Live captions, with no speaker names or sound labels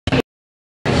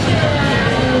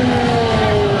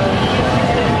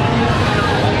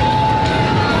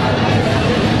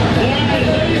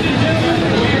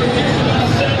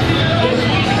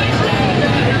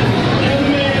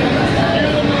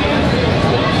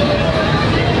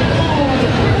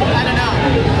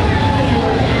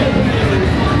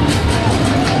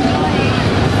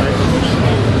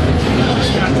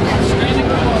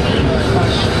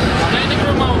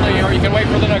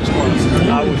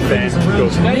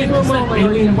Nick, is that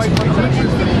alien technology?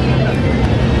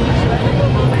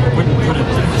 Wouldn't put it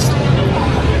past.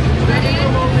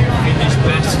 And these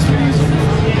bastards are using it.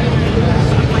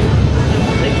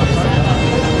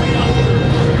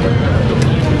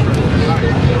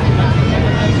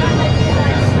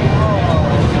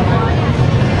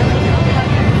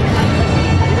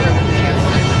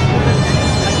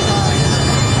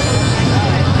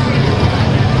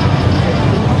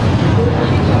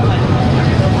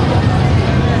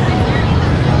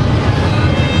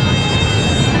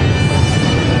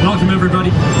 Welcome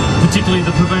everybody, particularly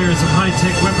the purveyors of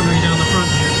high-tech weaponry down the front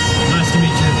here. Nice to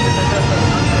meet you.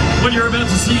 What you're about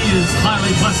to see is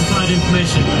highly classified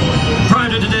information.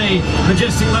 Prior to today,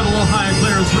 majestic level or higher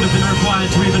clearance would have been required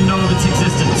to even know of its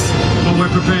existence, but we're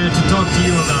prepared to talk to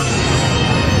you about it.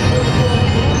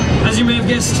 As you may have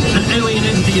guessed, an alien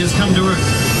entity has come to Earth.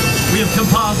 We have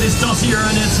compiled this dossier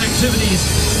and its activities,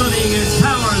 studying its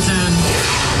powers and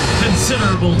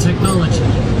considerable technology.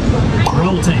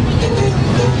 Roll tape.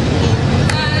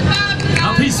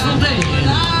 A peaceful day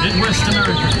in West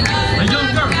America. A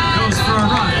young girl goes for a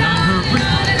ride on her brick.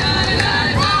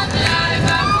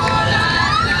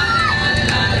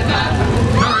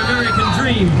 Her American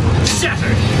dream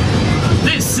shattered.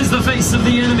 This is the face of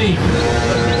the enemy.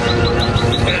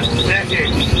 Pathetic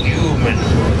human.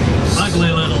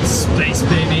 Ugly little space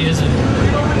baby, isn't it?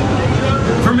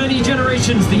 For many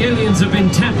generations, the aliens have been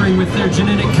tampering with their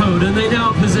genetic code, and they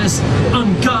now possess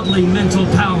ungodly mental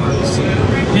powers.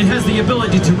 It has the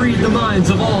ability to read the minds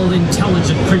of all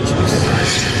intelligent creatures.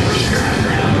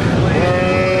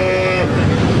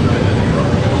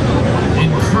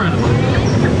 Incredible.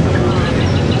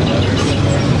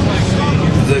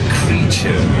 The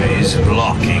creature is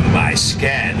blocking my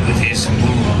scan with his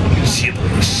moon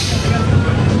gibberish.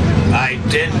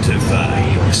 Identify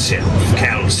yourself,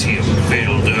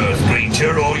 calcium-filled earth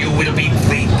creature, or you will be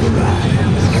vaporized.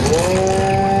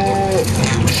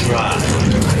 You try.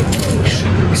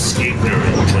 This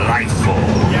ignorant life form.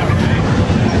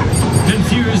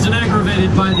 Confused and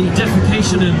aggravated by the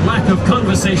defecation and lack of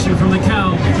conversation from the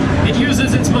cow, it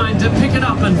uses its mind to pick it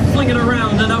up and fling it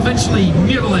around and eventually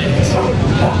mutilate it.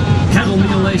 Cattle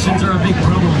mutilations are a big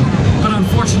problem, but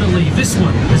unfortunately this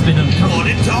one has been uncovered. What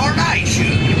in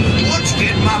tarnation? Let's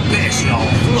get my best on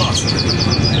flustered.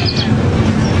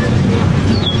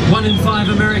 1 in 5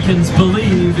 Americans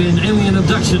believe in alien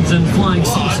abductions and flying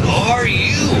saucers. What are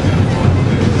you?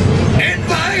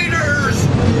 Invaders!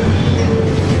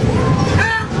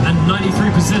 And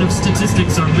 93% of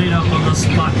statistics are made up on the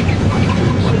spot.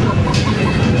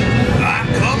 I'm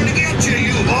coming to get you,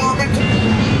 you varmint!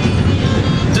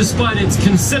 Despite its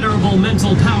considerable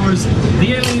mental powers,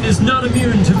 the alien is not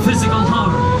immune to physical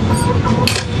harm.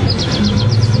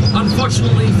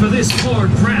 Unfortunately for this poor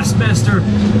grassmaster,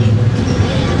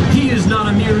 he is not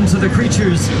immune to the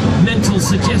creature's mental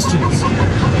suggestions.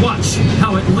 Watch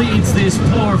how it leads this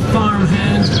poor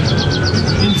farmhand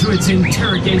into its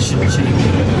interrogation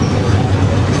chamber.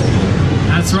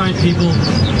 That's right, people.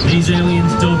 These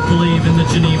aliens don't believe in the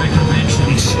Geneva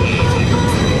Convention.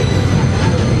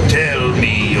 Tell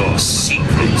me your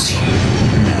secrets,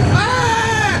 human.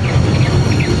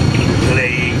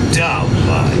 Playing dumb,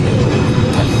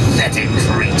 pathetic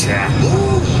creature.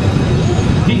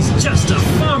 He's just a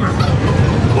farmer.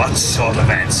 What sort of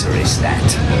answer is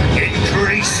that?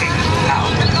 Increasing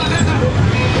power.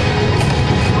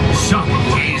 Shocking.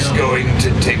 He's going to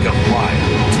take a while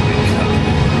to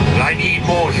recover. I need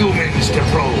more humans to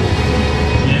probe.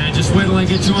 Yeah, just wait till I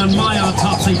get you on my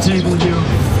autopsy table, you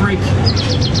freak.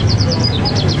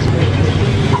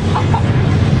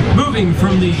 Moving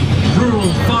from the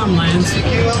rural farmlands,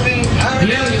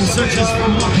 the alien searches for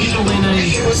more people in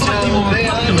a slightly more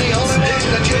populated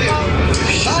city.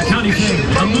 A county fair,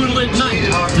 a moonlit night.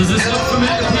 Does this look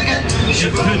familiar, people?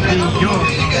 It could be yours.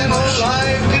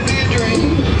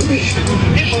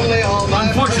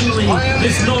 Unfortunately,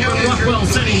 this Norman Rockwell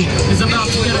setting is about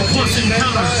to get a close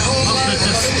encounter of the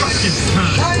destructive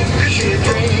kind.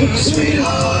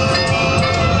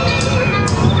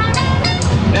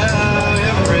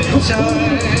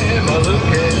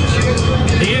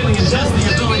 The alien has the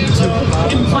ability to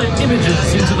implant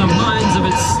images into the minds of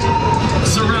its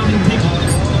surrounding people.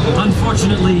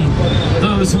 Unfortunately,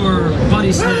 those who are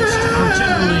body snatched are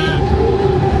generally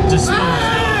disposed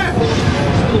of.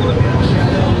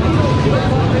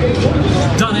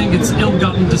 Donning its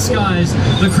ill-gotten disguise,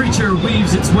 the creature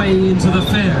weaves its way into the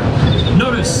fair.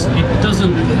 Notice it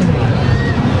doesn't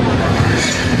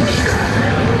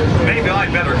Maybe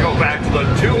I'd better go back to the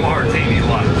 2-martini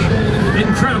lunch.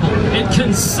 Incredible. It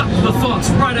can suck the thoughts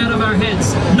right out of our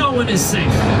heads. No one is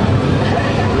safe.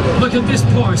 Look at this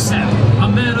poor sap. A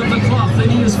man of the cloth,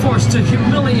 and he is forced to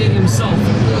humiliate himself,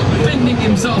 bending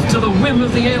himself to the whim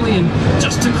of the alien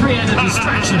just to create a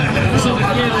distraction so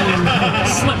that the alien can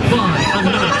slip by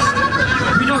unnoticed.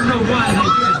 We don't know why they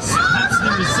do this. Perhaps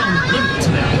there is some limit to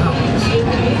their powers.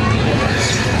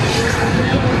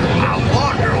 I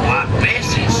wonder why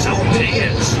Bessie's so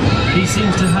tense. He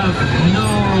seems to have no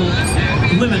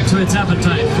limit to its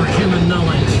appetite for human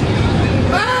knowledge.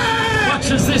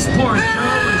 Watch as this poor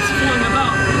girl is flung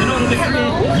about in order to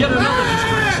create yet another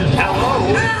distraction.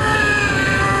 Hello?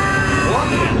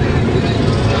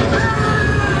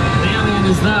 The alien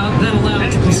is then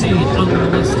allowed to proceed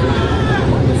unmolested.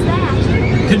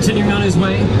 Continuing on his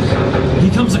way, he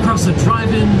comes across a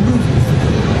drive-in movie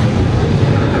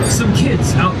theater. Some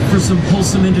kids out for some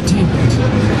wholesome entertainment.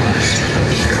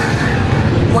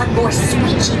 One more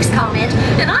sweet cheeks comment,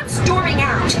 and I'm storming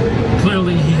out.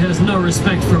 Clearly, he has no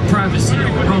respect for privacy or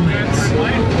romance.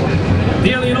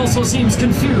 The alien also seems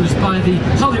confused by the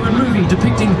Hollywood movie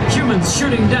depicting humans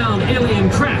shooting down alien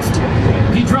craft.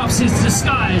 He drops his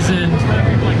disguise and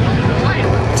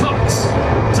talks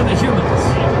to the humans.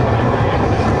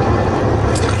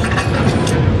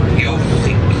 You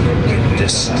think you can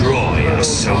destroy us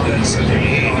so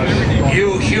easily?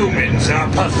 You humans are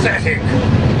pathetic.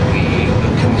 We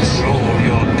will control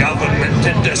your government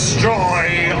and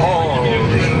destroy all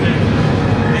humans.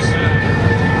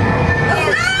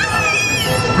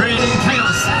 Creating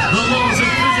chaos, the laws of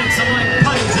physics are like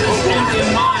putty to this alien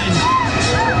mind.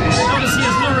 Notice he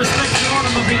has no respect for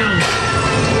automobiles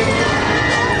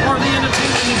or the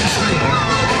entertainment industry.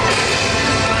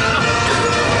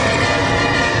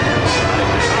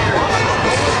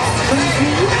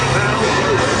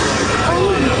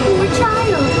 Poor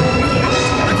child.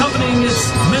 Accompanying its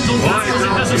mental powers,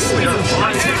 it has a suite of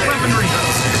high-tech weaponry.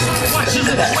 Watch as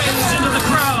it waves into the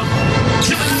crowd,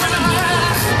 killing women,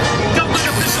 government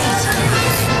officials,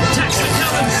 tax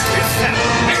accountants.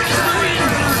 Here is the wind.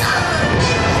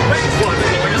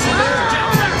 Where's the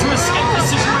jetpack to escape the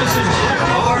situation?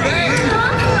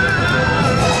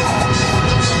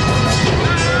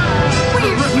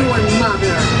 Where's your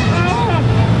mother?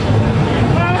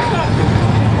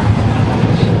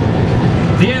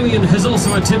 The alien has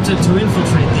also attempted to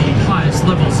infiltrate the highest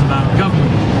levels of our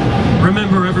government.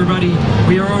 Remember, everybody,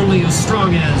 we are only as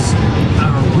strong as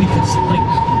our weakest link.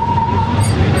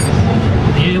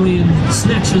 The alien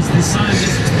snatches the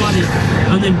scientist's body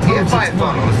and then probes If I its mind.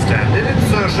 follow standard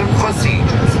insertion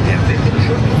procedures, everything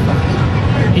should be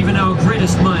fine. Even our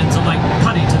greatest minds are like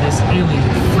putty to this alien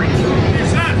freak.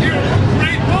 Is that you,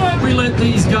 great one? We let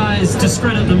these guys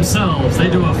discredit themselves. They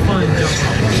do a fine job.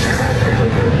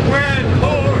 When,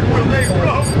 Lord, will they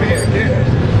rob me again?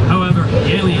 However,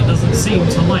 the alien doesn't seem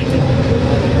to like it.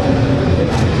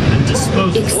 And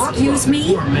disposes Excuse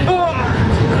me? poor men.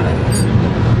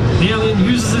 The alien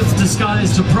uses its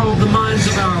disguise to probe the minds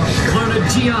of our learned The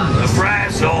GIs.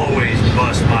 brass always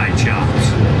bust my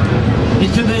chops.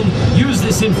 It can then use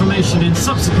this information in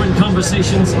subsequent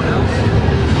conversations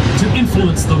to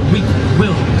influence the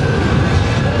weak-willed.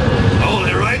 Hold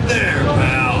it right there,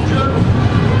 pal.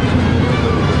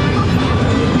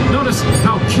 Notice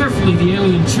how carefully the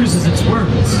alien chooses its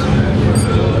words.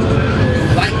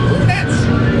 Like that's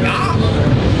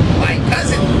my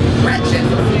cousin Gretchen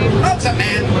loves a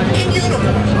man in uniform.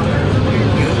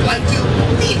 You'd like to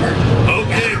meet her.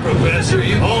 Okay, Professor,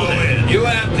 you hold it. You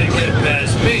have to get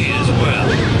past me as well.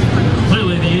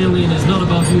 Clearly, the alien is not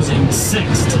above using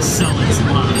sex to sell its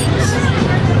lies.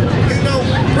 You know,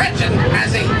 Gretchen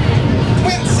has a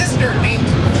twin sister named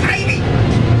Heidi.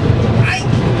 I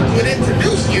would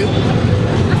introduce you.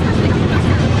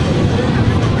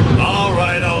 All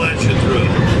right, I'll let you through.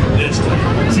 This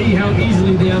time. See how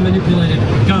easily they are manipulated.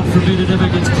 God forbid it ever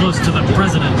gets close to the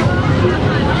president.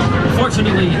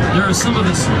 Fortunately, there are some of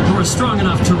us who are strong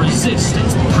enough to resist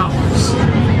its powers.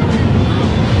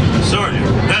 Sergeant,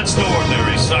 that's no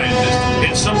ordinary scientist.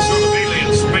 It's some sort of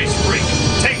alien space freak.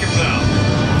 Take him down.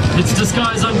 Its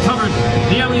disguise uncovered,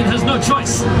 the alien has no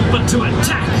choice but to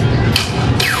attack.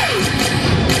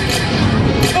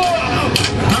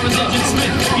 That was Agent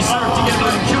Smith. We served together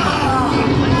in Cuba.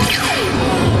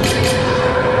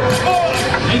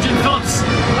 Agent Phillips,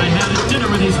 I had a dinner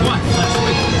with his wife last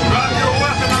week. Drop your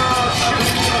weapon or I'll shoot.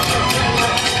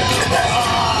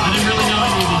 I didn't really know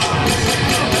any of these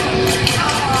guys.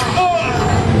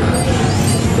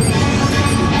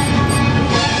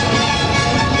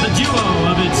 The duo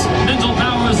of its mental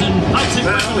powers and high-tech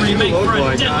weaponry make for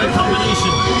a deadly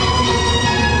combination.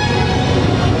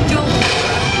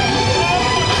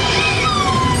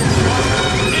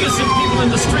 Innocent people in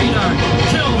the street are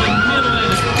killed and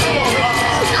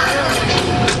mutilated.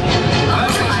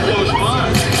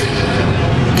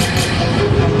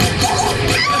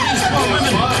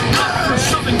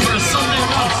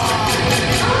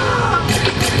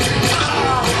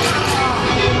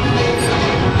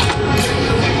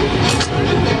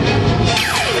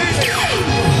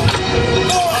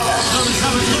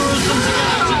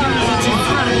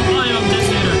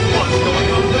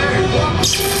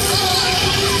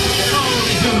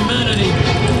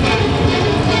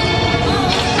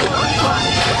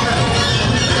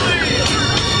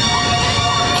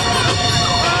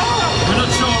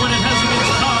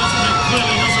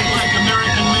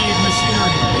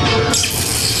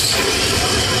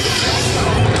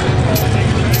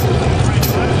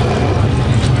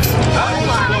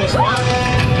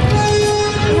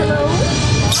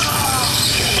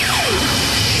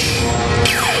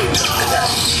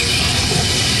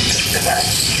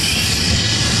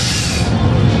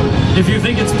 If you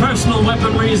think its personal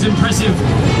weaponry is impressive,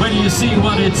 wait till you see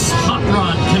what its hot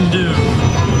rod can do.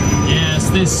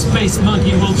 Yes, this space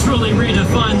monkey will truly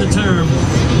redefine the term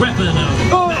weapon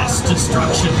of mass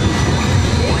destruction.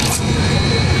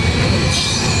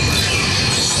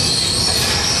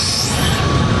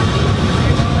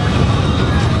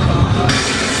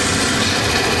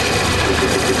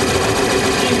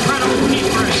 Incredible heat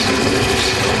ray.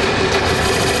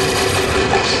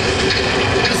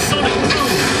 The sonic boom.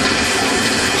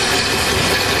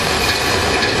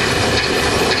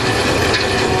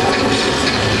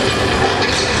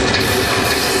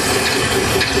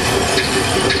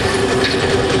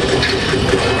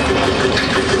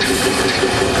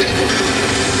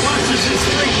 Watch as this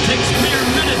fleet takes mere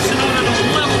minutes in order to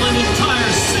level an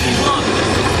entire city block.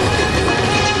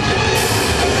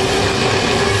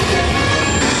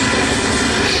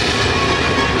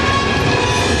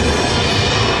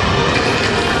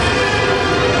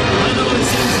 I know it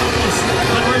seems hopeless,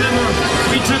 but remember,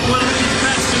 we took one of these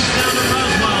bastards down to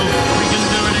Roswell. We can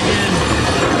do it again.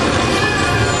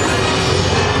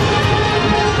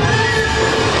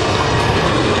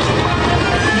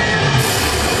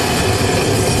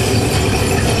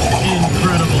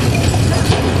 Incredible.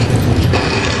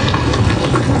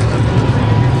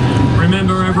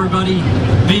 Remember, everybody,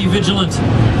 be vigilant.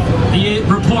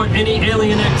 Report any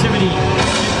alien activity.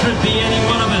 It could be any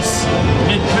one of us.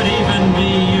 It could even be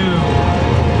you.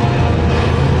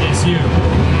 It's you.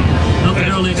 Not the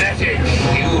girl next. Pathetic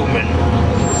human.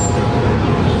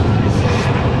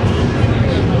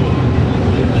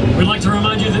 We'd like to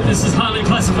remind you that this is highly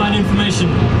classified information.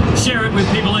 Share it with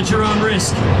people at your own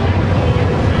risk.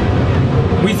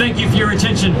 We thank you for your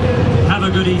attention. Have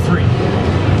a good E3.